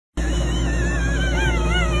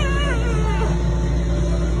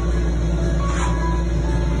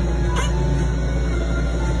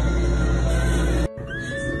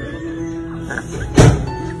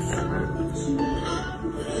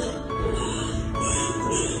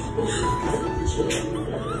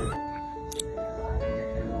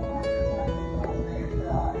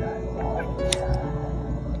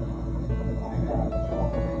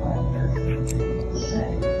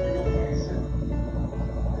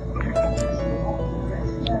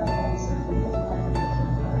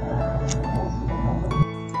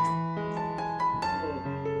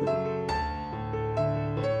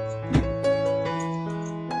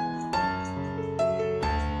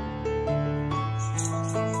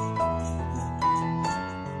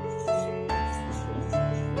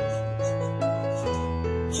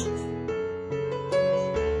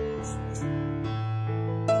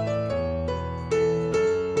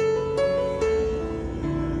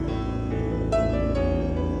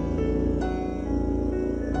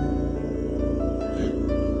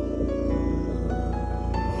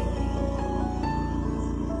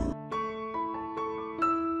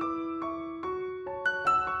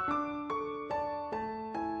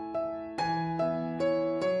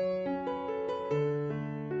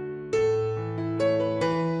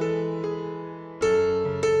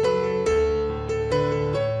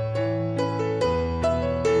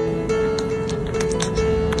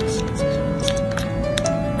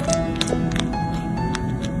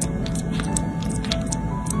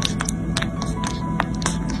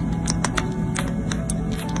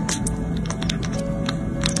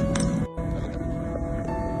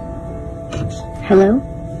Hello?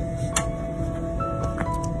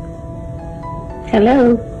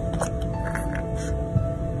 Hello?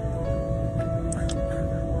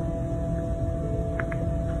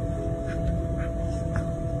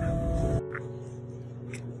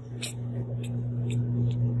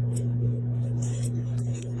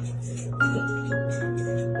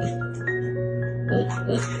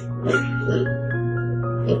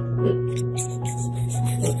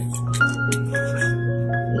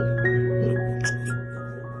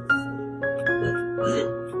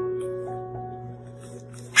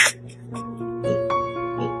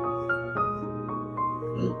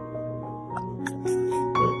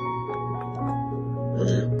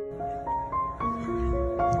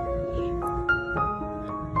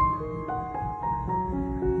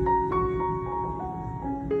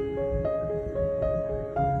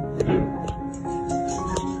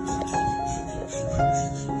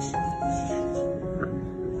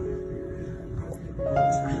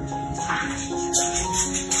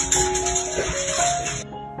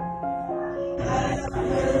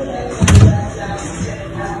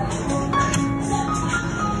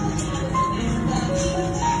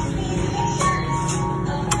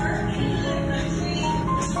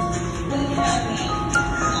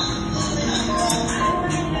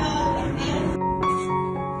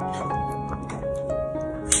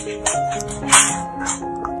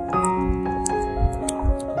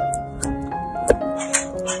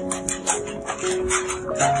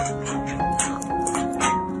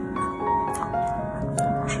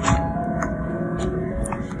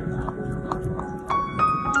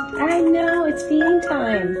 I know, it's feeding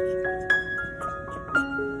time.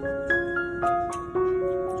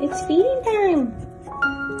 It's feeding time.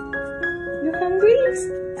 You're hungry?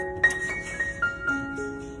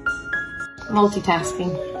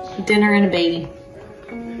 Multitasking. Dinner and a baby.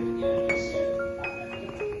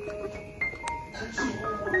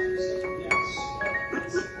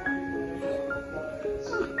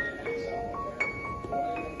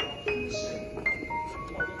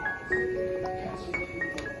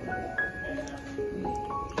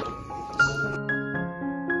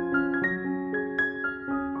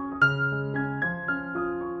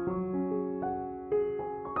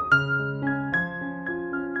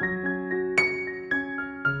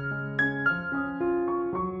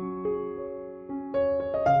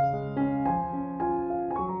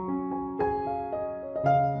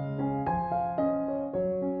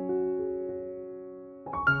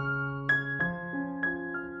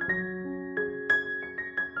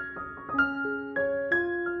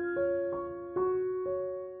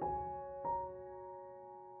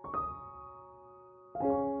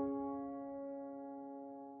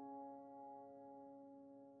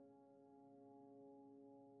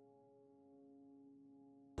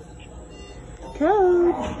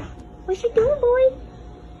 Toad, what you doing, boy?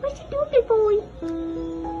 What you doing, big boy?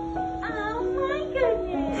 Oh my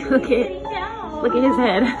goodness! Look at his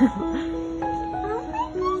head. Oh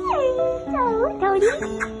my goodness! Toad, Toadie,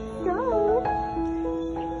 Toad,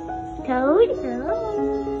 Toad,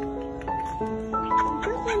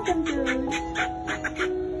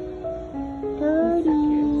 Toadie,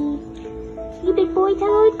 you big boy,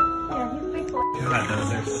 Toad? Yeah, he's a big boy. God,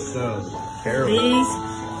 those are so terrible. Please.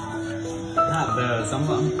 Not the,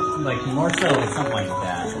 some, like more so something like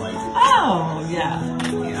that. Like, Oh, yeah.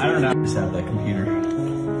 I don't know. Just have that computer.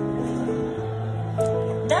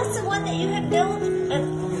 That's the one that you had built?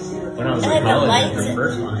 When I was And in the college, lights the in-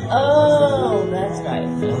 first one. Oh, that's right.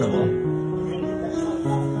 One of them.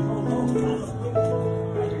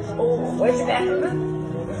 Oh, where's the bathroom?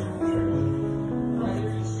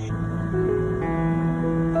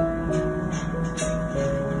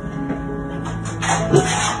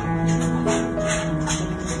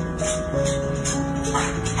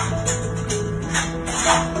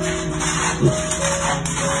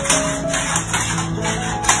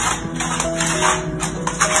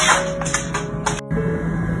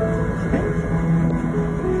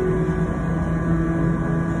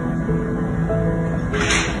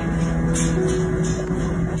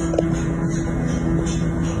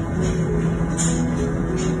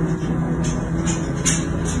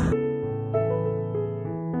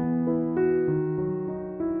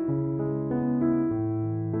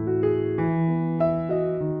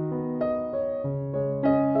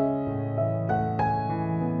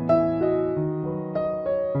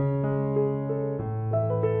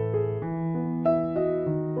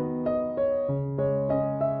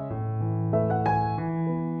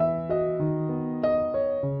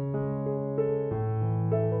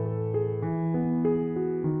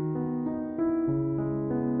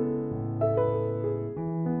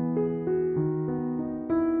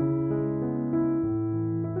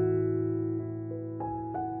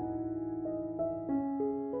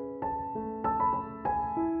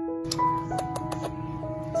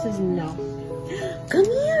 Says no. Come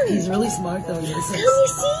here. He's really smart though. Come you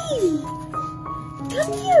see.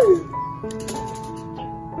 Come here.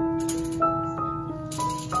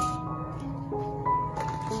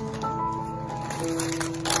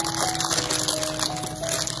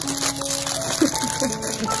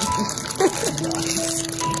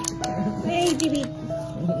 Hey, baby.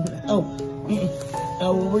 Oh.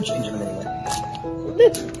 Oh, well, we're changing him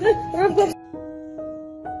anyway.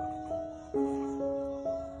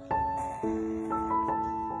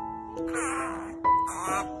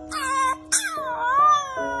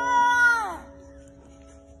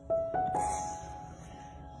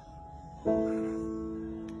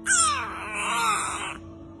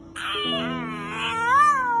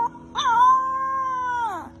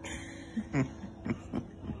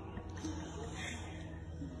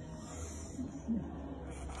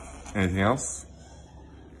 Anything else?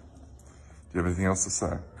 Do you have anything else to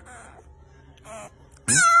say?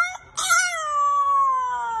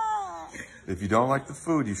 If you don't like the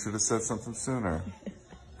food, you should have said something sooner.